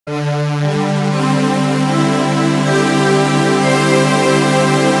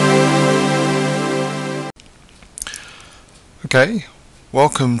Okay,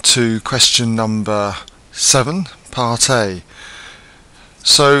 welcome to question number 7, part A.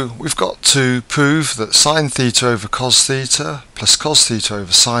 So we've got to prove that sine theta over cos theta plus cos theta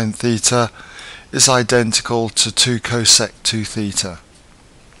over sine theta is identical to 2 cosec 2 theta.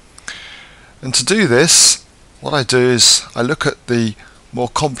 And to do this, what I do is I look at the more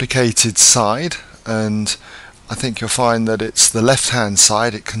complicated side, and I think you'll find that it's the left-hand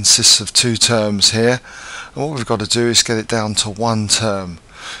side. It consists of 2 terms here, and what we've got to do is get it down to 1 term.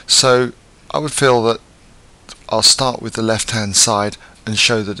 So I would feel that I'll start with the left-hand side and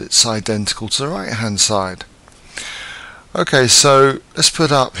show that it's identical to the right-hand side. Okay, so let's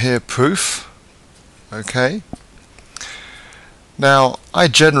put up here proof. Okay. Now, I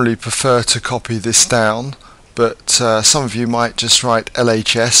generally prefer to copy this down, but some of you might just write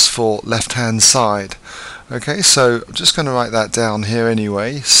LHS for left-hand side. Okay, so I'm just going to write that down here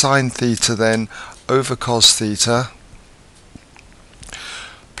anyway. Sine theta then over cos theta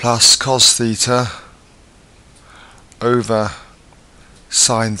plus cos theta over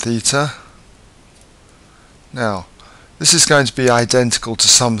sine theta. Now, this is going to be identical to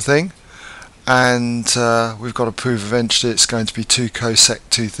something, and we've got to prove eventually it's going to be 2 cosec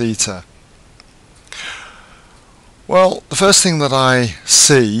 2 theta. Well, the first thing that I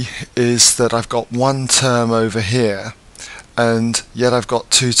see is that I've got 1 term over here, and yet I've got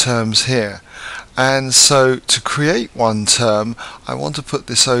 2 terms here. And so to create 1 term, I want to put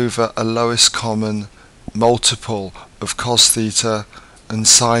this over a lowest common multiple of cos theta and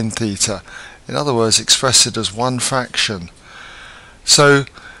sine theta. In other words, express it as 1 fraction. So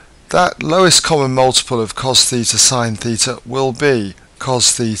that lowest common multiple of cos theta sine theta will be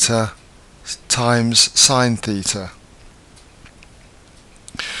cos theta times sine theta.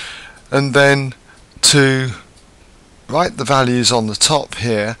 And then to write the values on the top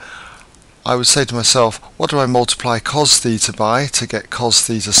here, I would say to myself, what do I multiply cos theta by to get cos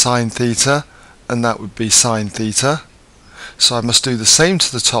theta sine theta? And that would be sine theta. So I must do the same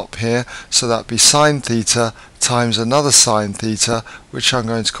to the top here, so that would be sine theta times another sine theta, which I'm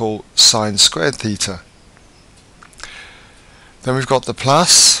going to call sine squared theta. Then we've got the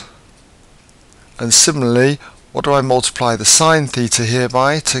plus, and similarly, what do I multiply the sine theta here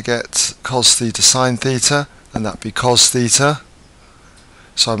by to get cos theta sine theta? And that would be cos theta.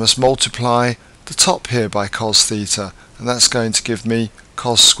 So I must multiply the top here by cos theta, and that's going to give me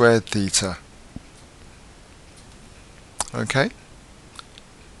cos squared theta. Okay.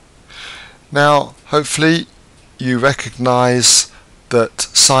 Now, hopefully you recognize that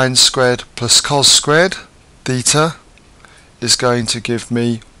sine squared plus cos squared theta is going to give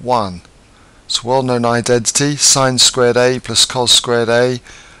me 1. It's a well-known identity. Sine squared A plus cos squared A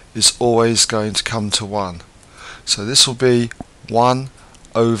is always going to come to 1. So this will be 1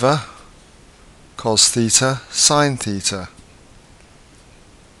 over cos theta sine theta.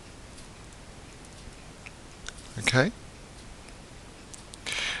 Okay.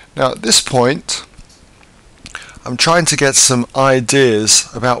 Now at this point, I'm trying to get some ideas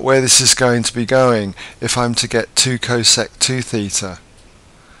about where this is going to be going if I'm to get 2 cosec 2 theta.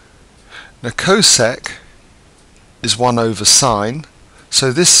 Now cosec is 1 over sine,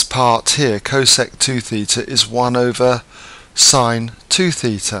 so this part here, cosec 2 theta, is 1 over sine 2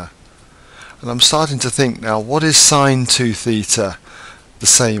 theta. And I'm starting to think now, what is sine 2 theta the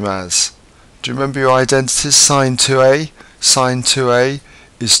same as? Do you remember your identities? Sine 2a? Sine 2a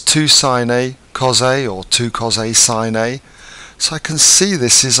is 2 sine a cos a, or 2 cos a sine a. So I can see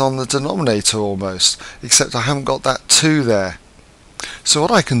this is on the denominator almost, except I haven't got that 2 there. So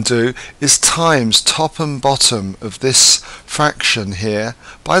what I can do is times top and bottom of this fraction here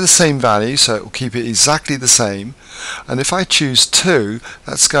by the same value, so it will keep it exactly the same. And if I choose 2,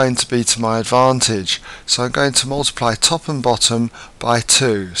 that's going to be to my advantage. So I'm going to multiply top and bottom by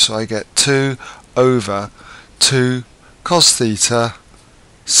 2. So I get 2 over 2 cos theta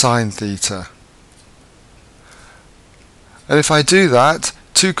sine theta. And if I do that,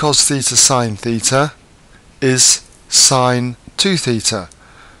 2 cos theta sine theta is sine 2 theta.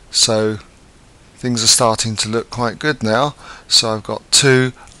 So things are starting to look quite good now. So I've got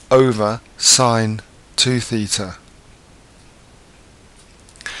 2 over sine 2 theta.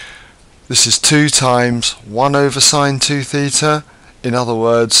 This is 2 times 1 over sine 2 theta. In other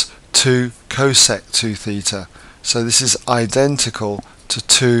words, 2 cosec 2 theta. So this is identical to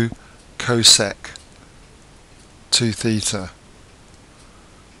 2 cosec 2 theta.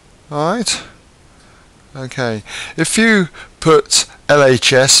 Alright? Okay, if you put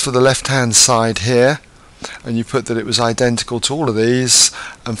LHS for the left-hand side here, and you put that it was identical to all of these,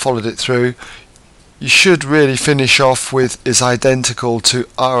 and followed it through, you should really finish off with is identical to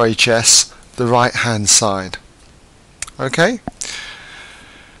RHS, the right-hand side. Okay?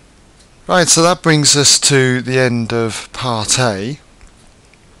 Right, so that brings us to the end of part A.